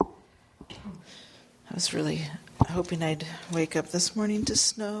I was really hoping I'd wake up this morning to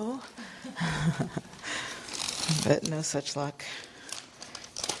snow, but no such luck.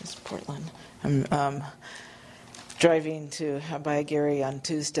 It's Portland. I'm driving to Abayagiri on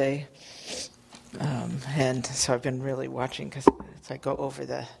Tuesday, and so I've been really watching because I go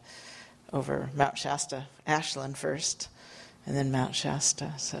over Mount Shasta, Ashland first, and then Mount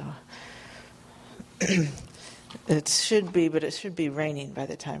Shasta. So it should be raining by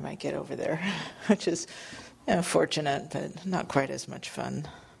the time I get over there, which is fortunate, but not quite as much fun.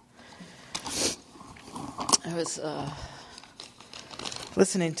 I was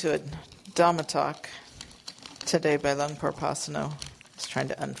listening to a Dhamma talk today by Lungpor Pasano. I was trying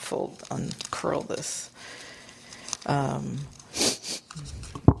to uncurl this.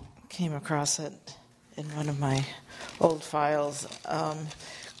 Came across it in one of my old files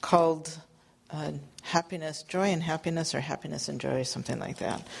called Happiness, Joy and Happiness, or Happiness and Joy, something like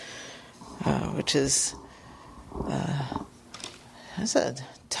that, which is a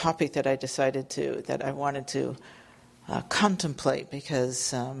topic that I decided that I wanted to contemplate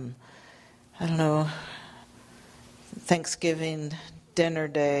because, I don't know, Thanksgiving dinner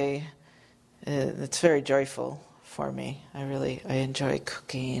day, it's very joyful for me. I enjoy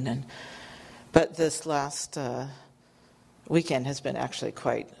cooking, but this last weekend has been actually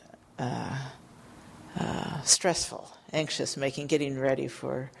quite stressful, anxious, getting ready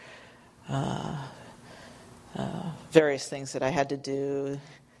for various things that I had to do,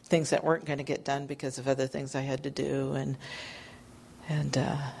 things that weren't going to get done because of other things I had to do, and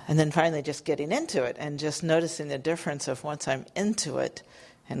then finally just getting into it and just noticing the difference of once I'm into it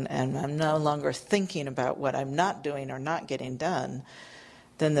and I'm no longer thinking about what I'm not doing or not getting done,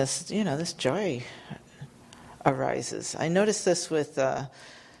 then this joy arises. I noticed this with the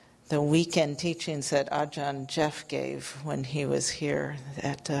weekend teachings that Ajahn Jeff gave when he was here.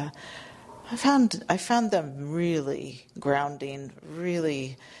 That I found them really grounding,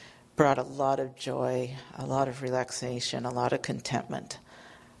 really brought a lot of joy, a lot of relaxation, a lot of contentment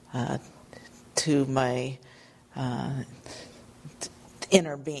to my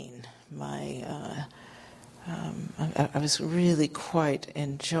inner being. I was really quite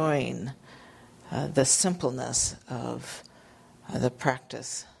enjoying the simpleness of the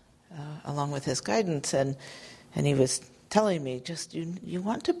practice, along with his guidance, and he was telling me, just you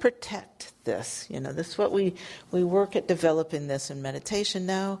want to protect this. This is what we work at developing this in meditation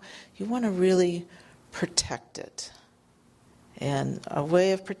now. You want to really protect it. And a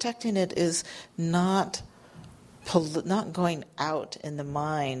way of protecting it is not going out in the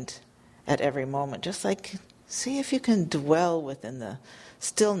mind at every moment. Just like, see if you can dwell within the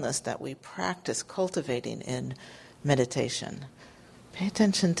stillness that we practice cultivating in meditation. Pay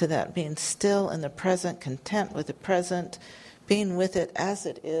attention to that, being still in the present, content with the present, being with it as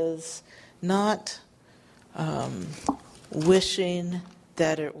it is, not wishing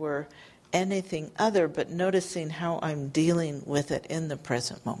that it were anything other, but noticing how I'm dealing with it in the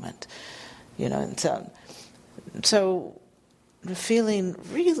present moment. And so feeling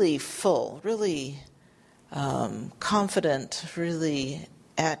really full, really confident, really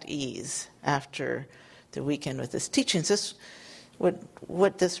at ease after the weekend with his teachings.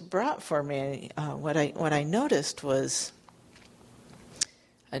 What this brought for me, what I noticed was,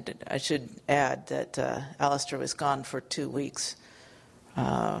 I should add that Alistair was gone for 2 weeks.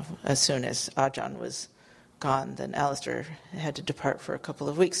 As soon as Ajahn was gone, then Alistair had to depart for a couple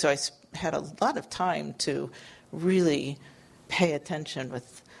of weeks. So I had a lot of time to really pay attention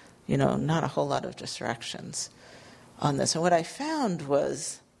with, not a whole lot of distractions on this. And what I found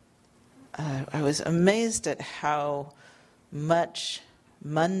was, I was amazed at how much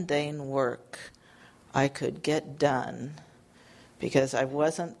mundane work I could get done because I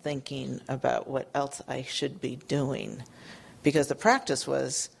wasn't thinking about what else I should be doing. Because the practice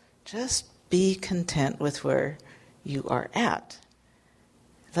was just be content with where you are at.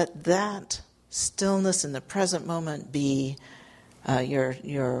 Let that stillness in the present moment be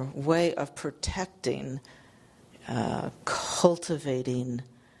your way of protecting, cultivating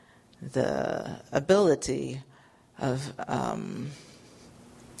the ability of a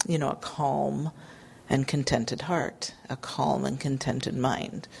calm and contented heart, a calm and contented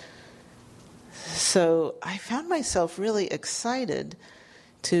mind. So I found myself really excited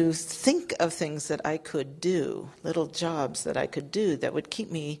to think of things that I could do, little jobs that I could do that would keep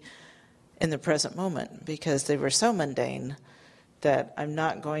me in the present moment, because they were so mundane that I'm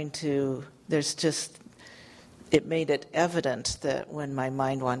not going to, it made it evident that when my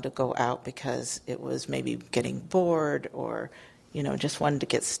mind wanted to go out because it was maybe getting bored or, just wanted to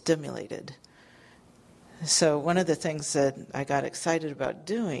get stimulated. So one of the things that I got excited about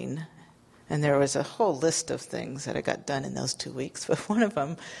doing And there was a whole list of things that I got done in those 2 weeks, but one of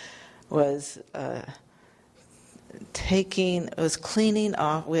them was cleaning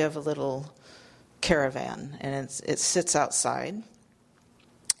off. We have a little caravan, and it sits outside,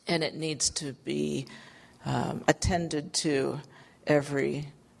 and it needs to be attended to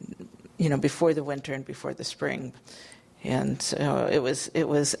before the winter and before the spring. And so it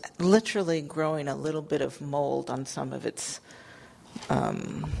was literally growing a little bit of mold on some of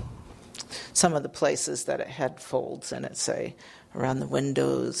the places that it had folds in it, say around the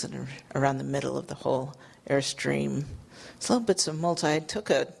windows and around the middle of the whole Airstream. It's little bits of mold. So I took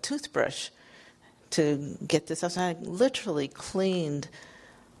a toothbrush to get this out. I literally cleaned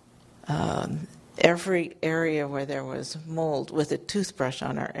every area where there was mold with a toothbrush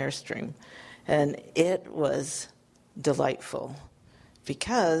on our Airstream. And it was delightful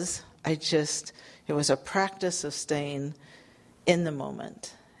because it was a practice of staying in the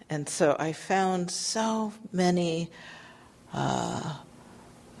moment. And so I found so many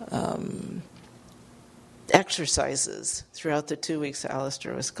exercises throughout the 2 weeks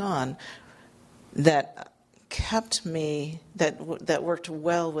Alistair was gone that kept me, that worked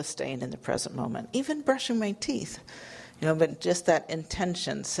well with staying in the present moment. Even brushing my teeth, but just that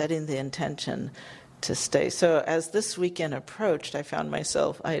intention, setting the intention to stay. So as this weekend approached, I found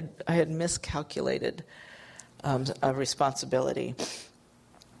myself, I had miscalculated a responsibility.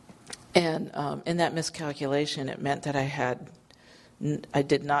 And in that miscalculation, it meant that I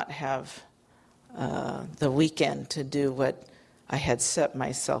did not have the weekend to do what I had set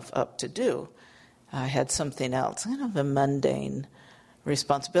myself up to do. I had something else, kind of a mundane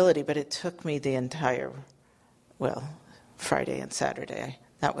responsibility, but it took me the entire, Friday and Saturday.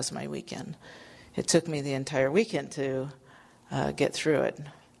 That was my weekend. It took me the entire weekend to get through it,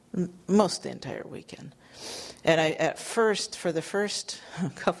 most the entire weekend. And at first, for the first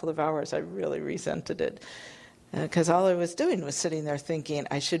couple of hours, I really resented it. Because all I was doing was sitting there thinking,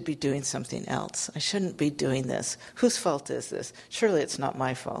 I should be doing something else. I shouldn't be doing this. Whose fault is this? Surely it's not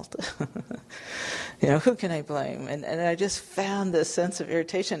my fault. Who can I blame? And I just found this sense of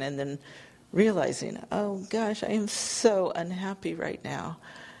irritation and then realizing, oh gosh, I am so unhappy right now.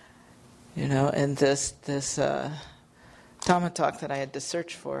 And this Dhamma talk that I had to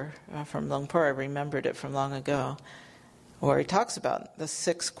search for from Luang Por, I remembered it from long ago, where he talks about the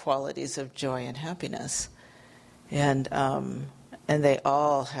 6 qualities of joy and happiness. And they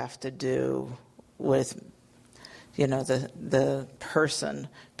all have to do with, the person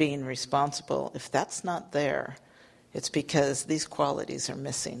being responsible. If that's not there, it's because these qualities are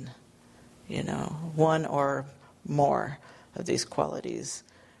missing. One or more of these qualities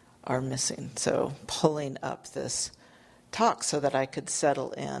are missing. So pulling up this talk so that I could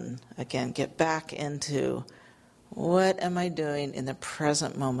settle in, again, get back into what am I doing in the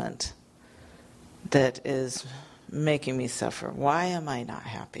present moment that is making me suffer? Why am I not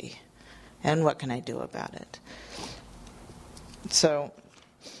happy? And what can I do about it? So,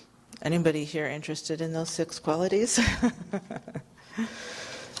 anybody here interested in those 6 qualities?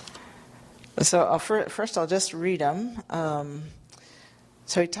 So first I'll just read them.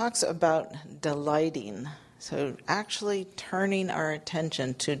 So he talks about delighting. So actually turning our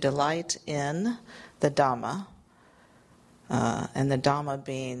attention to delight in the Dhamma, and the Dhamma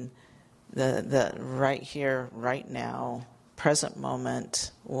being the right here, right now, present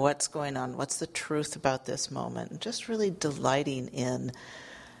moment, what's going on, what's the truth about this moment, just really delighting in,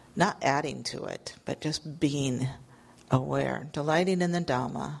 not adding to it, but just being aware, delighting in the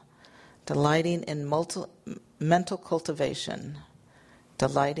Dhamma, delighting in mental cultivation,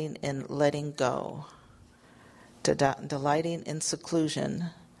 delighting in letting go, delighting in seclusion,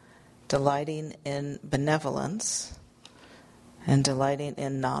 delighting in benevolence, and delighting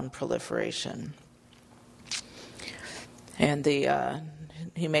in non-proliferation. And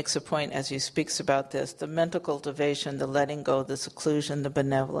he makes a point as he speaks about this, the mental cultivation, the letting go, the seclusion, the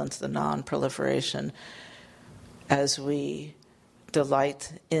benevolence, the non-proliferation, as we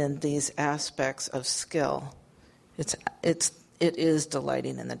delight in these aspects of skill, it is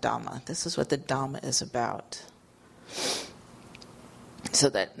delighting in the Dhamma. This is what the Dhamma is about. So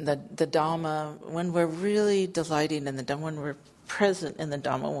that the Dhamma, when we're really delighting in the Dhamma, when we're present in the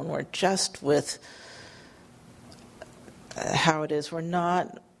Dhamma, when we're just with how it is, we're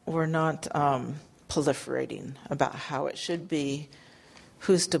not proliferating about how it should be,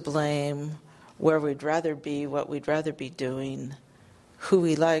 who's to blame, where we'd rather be, what we'd rather be doing, who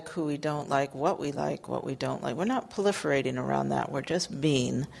we like, who we don't like, what we don't like. We're not proliferating around that. We're just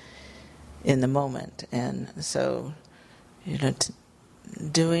being in the moment. And so,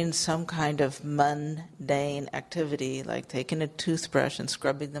 doing some kind of mundane activity, like taking a toothbrush and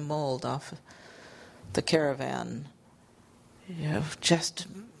scrubbing the mold off the caravan. Just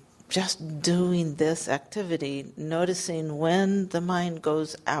doing this activity, noticing when the mind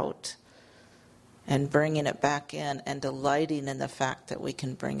goes out and bringing it back in and delighting in the fact that we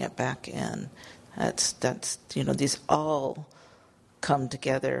can bring it back in. That's these all come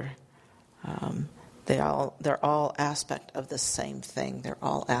together. They're all aspect of the same thing. They're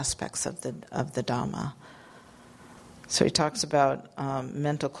all aspects of the Dhamma. So he talks about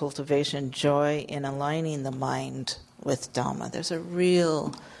mental cultivation, joy in aligning the mind with Dhamma. There's a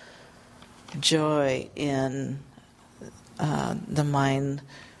real joy in the mind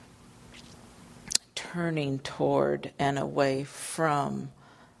turning toward and away from,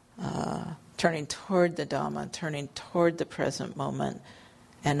 turning toward the Dhamma, turning toward the present moment,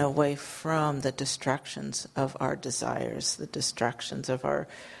 and away from the distractions of our desires, the distractions of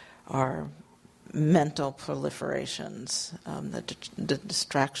our mental proliferations, the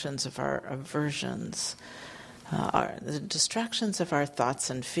distractions of our aversions, the distractions of our thoughts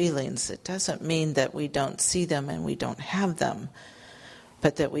and feelings. It doesn't mean that we don't see them and we don't have them,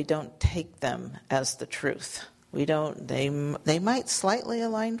 but that we don't take them as the truth. We don't. They might slightly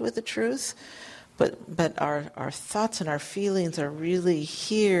align with the truth, but our thoughts and our feelings are really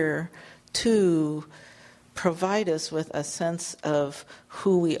here to provide us with a sense of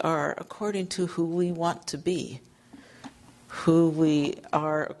who we are according to who we want to be, who we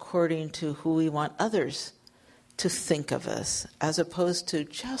are according to who we want others to think of us, as opposed to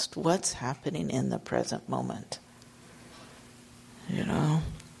just what's happening in the present moment.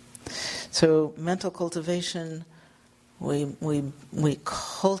 So mental cultivation, we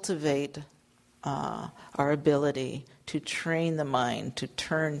cultivate our ability to train the mind to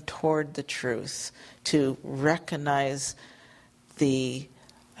turn toward the truth, to recognize the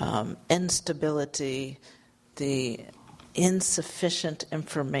instability, the insufficient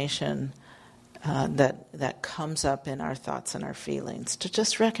information that comes up in our thoughts and our feelings, to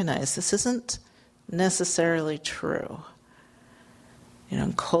just recognize this isn't necessarily true.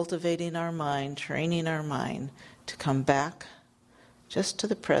 Cultivating our mind, training our mind to come back just to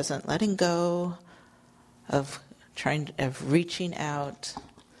the present, letting go of reaching out,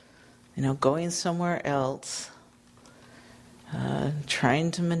 going somewhere else,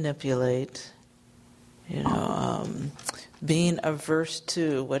 trying to manipulate, being averse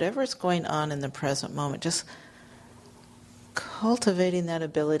to whatever's going on in the present moment, just cultivating that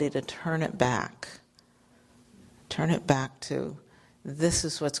ability to turn it back to, this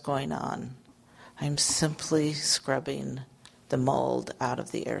is what's going on. I'm simply scrubbing the mold out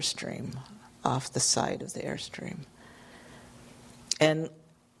of the airstream, off the side of the airstream. And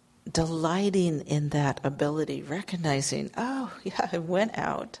delighting in that ability, recognizing, oh, yeah, I went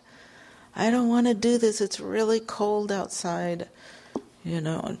out. I don't want to do this. It's really cold outside.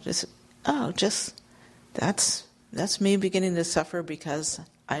 That's me beginning to suffer because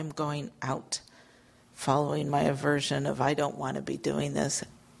I'm going out, following my aversion of I don't want to be doing this.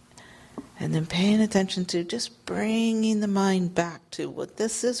 And then paying attention to just bringing the mind back to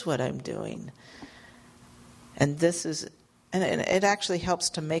this is what I'm doing. And it actually helps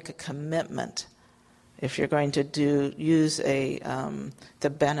to make a commitment if you're going to use the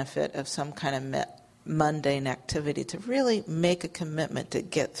benefit of some kind of mundane activity, to really make a commitment to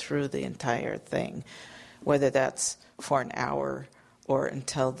get through the entire thing, whether that's for an hour or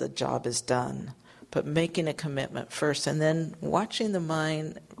until the job is done. But making a commitment first, and then watching the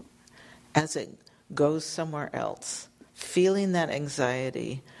mind as it goes somewhere else, feeling that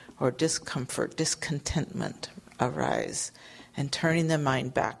anxiety or discomfort, discontentment arise, and turning the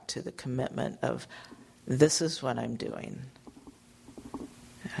mind back to the commitment of, this is what I'm doing.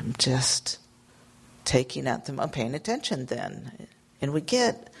 I'm just taking out I'm paying attention then. And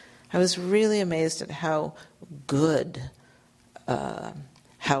I was really amazed at how good,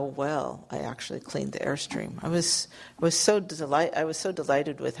 how well I actually cleaned the Airstream. I was so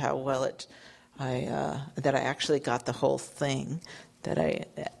delighted with how well that I actually got the whole thing,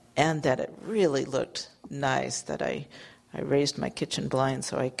 and that it really looked nice, that I raised my kitchen blind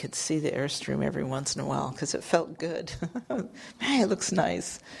so I could see the Airstream every once in a while because it felt good. Man, it looks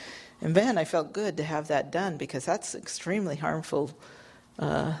nice. And then I felt good to have that done because that's extremely harmful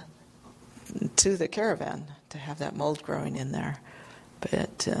to the caravan, to have that mold growing in there.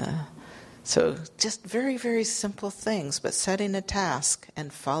 But so just very, very simple things, but setting a task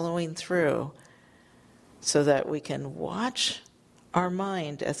and following through so that we can watch our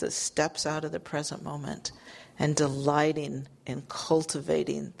mind as it steps out of the present moment and delighting in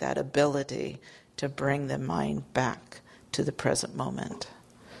cultivating that ability to bring the mind back to the present moment.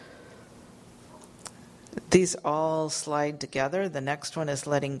 These all slide together. The next one is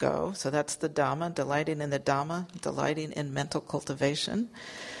letting go. So that's the Dhamma, delighting in the Dhamma, delighting in mental cultivation,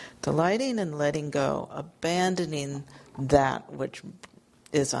 delighting in letting go, abandoning that which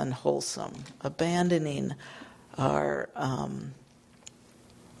is unwholesome, abandoning our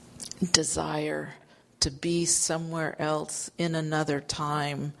desire to be somewhere else in another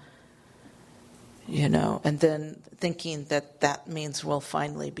time, and then thinking that means we'll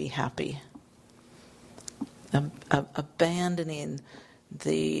finally be happy. Abandoning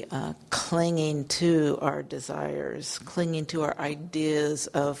the clinging to our desires, clinging to our ideas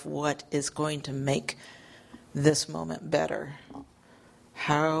of what is going to make this moment better.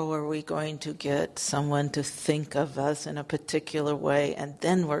 How are we going to get someone to think of us in a particular way, and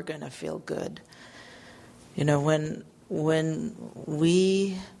then we're going to feel good? When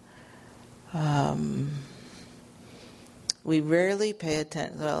we rarely pay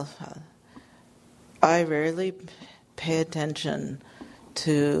attention. Well, I rarely pay attention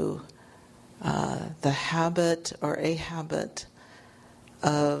to the habit or a habit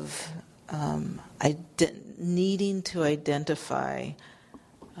of needing to identify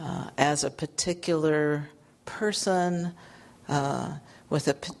as a particular person with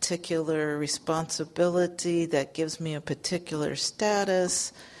a particular responsibility that gives me a particular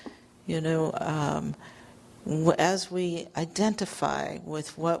status. As we identify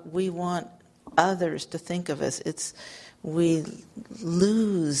with what we want others to think of us, we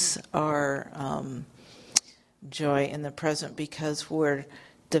lose our joy in the present because we're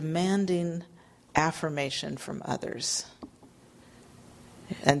demanding affirmation from others.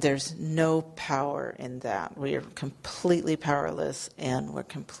 And there's no power in that. We are completely powerless, and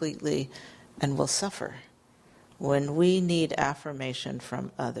we'll suffer when we need affirmation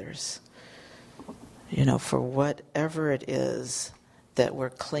from others, for whatever it is that we're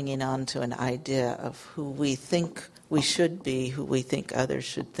clinging on to an idea of who we think we should be, who we think others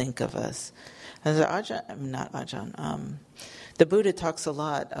should think of us. As the Buddha talks a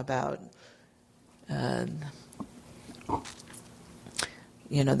lot about the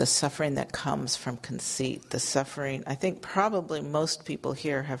suffering that comes from conceit, the suffering. I think probably most people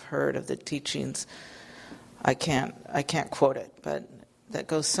here have heard of the teachings. I can't quote it, but that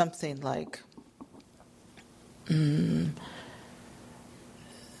goes something like,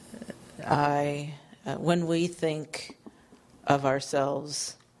 when we think of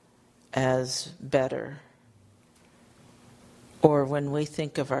ourselves as better, or when we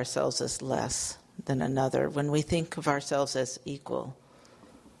think of ourselves as less than another, when we think of ourselves as equal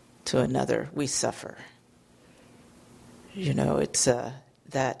to another, we suffer.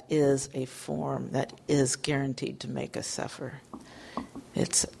 That is a form that is guaranteed to make us suffer.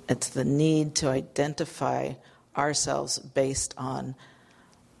 It's the need to identify ourselves based on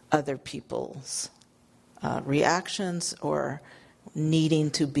other people's reactions or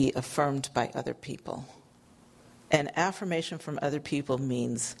needing to be affirmed by other people. And affirmation from other people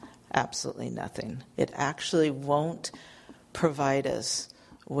means absolutely nothing. It actually won't provide us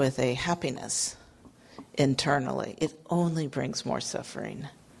with a happiness internally. It only brings more suffering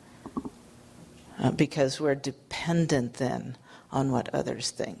because we're dependent then on what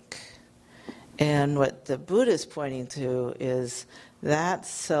others think. And what the Buddha is pointing to is that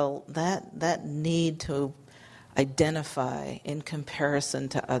need to identify in comparison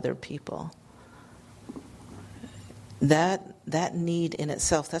to other people. That need in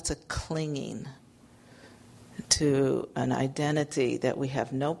itself, that's a clinging to an identity that we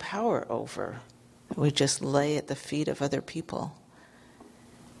have no power over. We just lay at the feet of other people.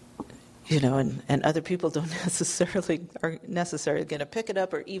 And other people aren't necessarily going to pick it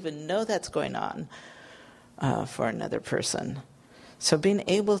up or even know that's going on for another person. So being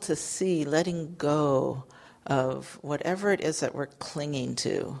able to see, letting go of whatever it is that we're clinging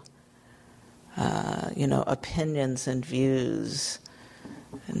to, opinions and views,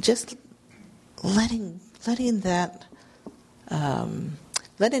 and just letting that,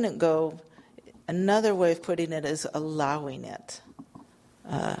 letting it go. Another way of putting it is allowing it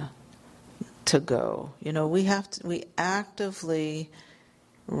to go. We actively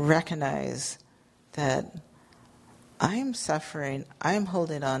recognize that I'm suffering, I'm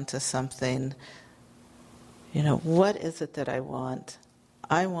holding on to something. What is it that I want?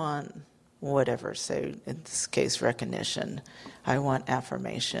 I want whatever, say in this case recognition. I want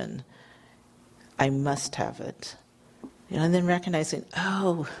affirmation. I must have it. And then recognizing,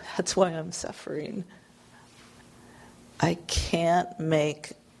 oh, that's why I'm suffering. I can't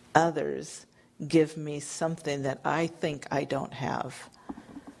make others give me something that I think I don't have.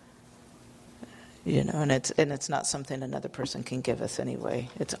 And it's not something another person can give us anyway.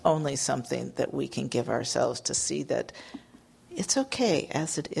 It's only something that we can give ourselves to see that it's okay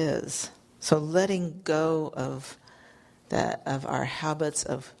as it is. So letting go of that, of our habits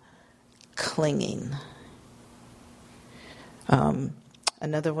of clinging.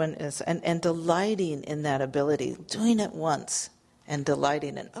 Another one is, and delighting in that ability, doing it once and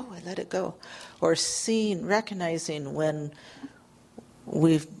delighting in, oh, I let it go. Or recognizing when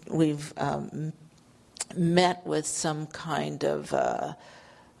we've met with some kind of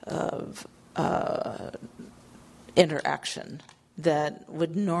interaction that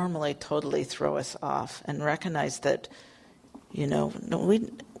would normally totally throw us off, and recognize that, we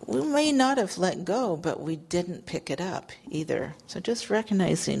may not have let go, but we didn't pick it up either. So just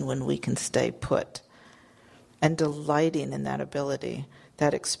recognizing when we can stay put and delighting in that ability,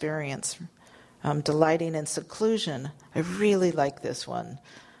 that experience. Delighting in seclusion. I really like this one.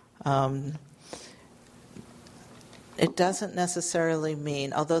 It doesn't necessarily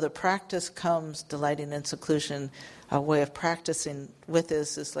mean, although the practice comes, delighting in seclusion, a way of practicing with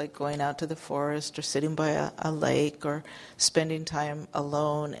this is like going out to the forest or sitting by a lake or spending time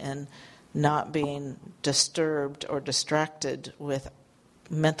alone and not being disturbed or distracted with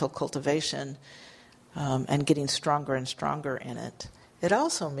mental cultivation, and getting stronger and stronger in it. It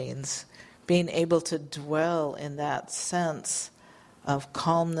also means being able to dwell in that sense of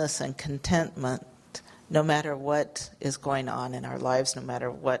calmness and contentment no matter what is going on in our lives, no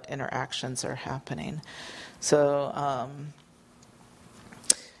matter what interactions are happening. So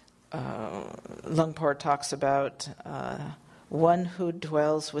Lungpo talks about one who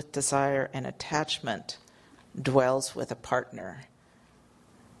dwells with desire and attachment dwells with a partner,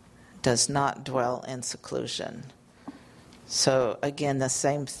 does not dwell in seclusion. So again, the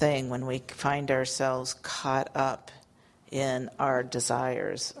same thing when we find ourselves caught up in our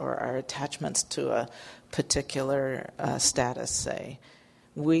desires or our attachments to a particular status, say.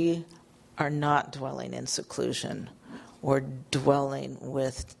 We are not dwelling in seclusion. We're dwelling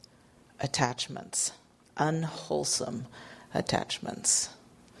with attachments, unwholesome attachments.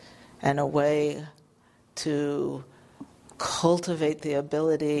 And a way to cultivate the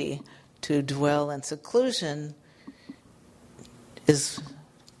ability to dwell in seclusion is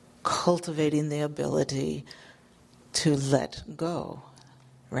cultivating the ability to let go,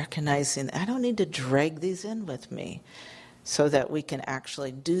 recognizing I don't need to drag these in with me, so that we can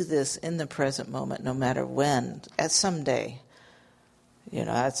actually do this in the present moment, no matter when, at someday.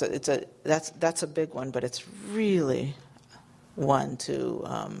 That's a big one, but it's really one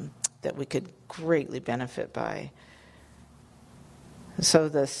that we could greatly benefit by. So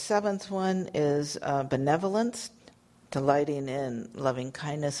the seventh one is benevolence, delighting in loving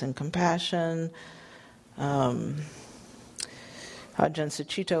kindness and compassion. Ajahn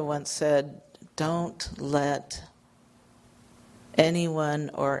Sucitto once said, "Don't let anyone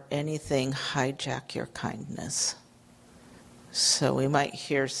or anything hijack your kindness." So we might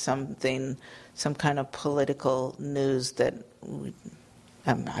hear some kind of political news that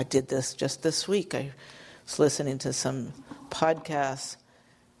I did this just this week. I was listening to some podcasts,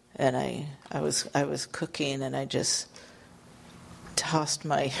 and I was cooking, and I just tossed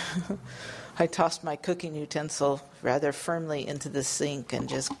my cooking utensil rather firmly into the sink and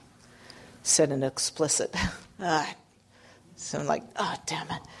just said an explicit. So I'm like, oh, damn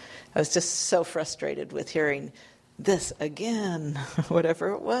it. I was just so frustrated with hearing this again, whatever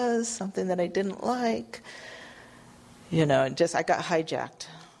it was, something that I didn't like. I got hijacked.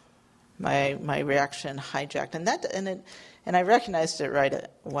 My reaction hijacked. And I recognized it right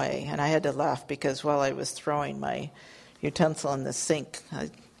away. And I had to laugh because while I was throwing my utensil in the sink,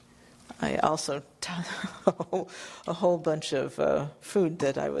 I also a whole bunch of food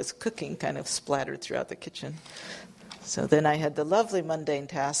that I was cooking kind of splattered throughout the kitchen. So then I had the lovely mundane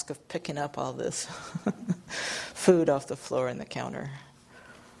task of picking up all this food off the floor and the counter.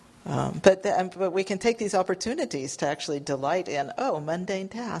 But we can take these opportunities to actually delight in, mundane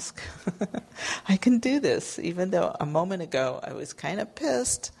task. I can do this, even though a moment ago I was kind of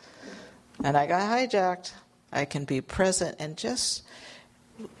pissed and I got hijacked. I can be present and just,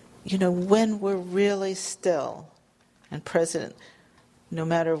 when we're really still and present, no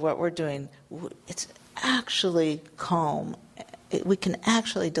matter what we're doing, it's actually calm. We can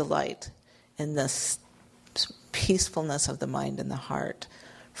actually delight in this peacefulness of the mind and the heart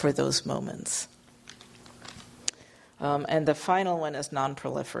for those moments. And the final one is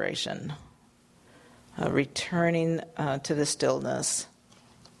non-proliferation, returning to the stillness.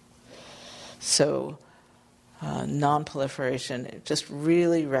 So non-proliferation, just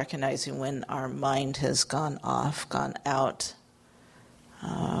really recognizing when our mind has gone off, gone out.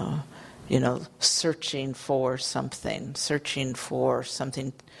 searching for something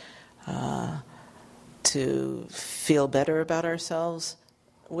to feel better about ourselves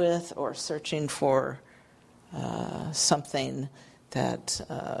with, or searching for something that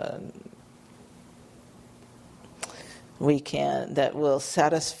that will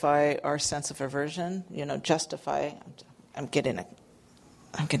satisfy our sense of aversion, justify. I'm getting a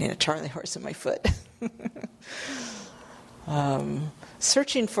Charlie horse in my foot.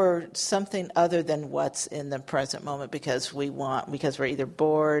 Searching for something other than what's in the present moment because we're either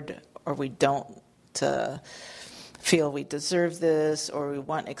bored or we don't feel we deserve this, or we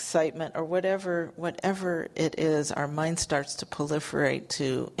want excitement, or whatever it is, our mind starts to proliferate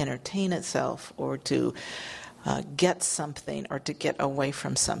to entertain itself, or to get something, or to get away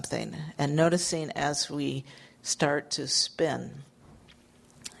from something. And noticing as we start to spin,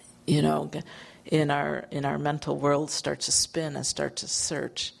 in our mental world, start to spin and start to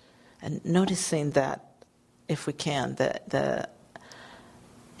search, and noticing that, if we can, the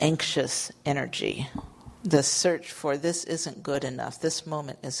anxious energy, the search for this isn't good enough, this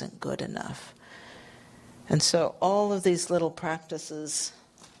moment isn't good enough. And so all of these little practices,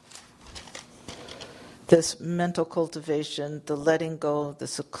 this mental cultivation, the letting go, the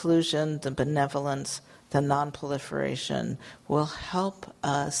seclusion, the benevolence, the non-proliferation, will help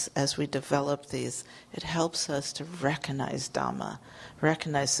us as we develop these. It helps us to recognize Dhamma,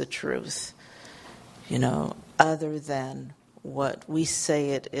 recognize the truth, other than what we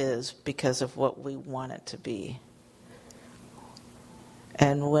say it is because of what we want it to be.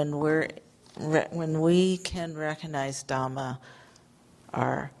 And when we can recognize Dhamma,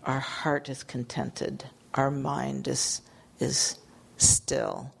 our heart is contented, our mind is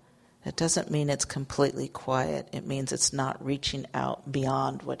still. It doesn't mean it's completely quiet. It means it's not reaching out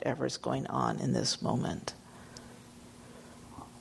beyond whatever's going on in this moment.